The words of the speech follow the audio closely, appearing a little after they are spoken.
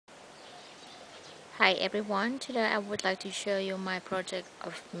Hi everyone, today I would like to show you my project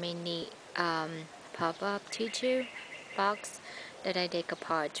of mini pop-up tissue box that I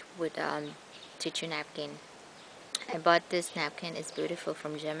decoupage with tissue napkin. I bought this napkin, it's beautiful,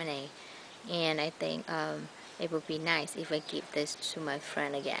 from Germany, and I think it would be nice if I give this to my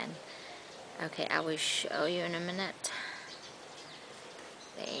friend again. Okay, I will show you in a minute.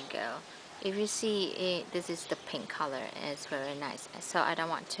 There you go. If you see it, this is the pink color, it's very nice. So I don't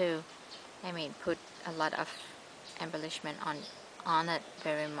want to put a lot of embellishment on it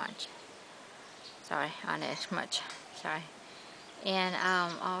very much. Sorry, on it much. Sorry. And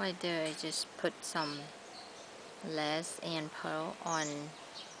all I do is just put some lace and pearl on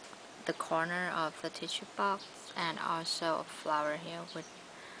the corner of the tissue box, and also a flower here with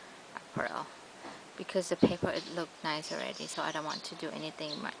a pearl. Because the paper, it looked nice already, so I don't want to do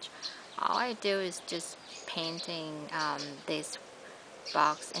anything much. All I do is just painting this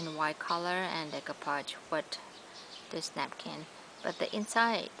box in white color and decoupage with this napkin. But the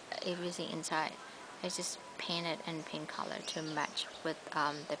inside, if you see inside, I just painted in pink color to match with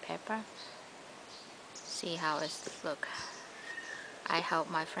the paper. See how it look. I hope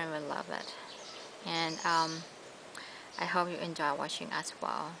my friend will love it, and I hope you enjoy watching as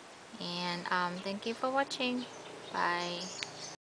well. And thank you for watching. Bye.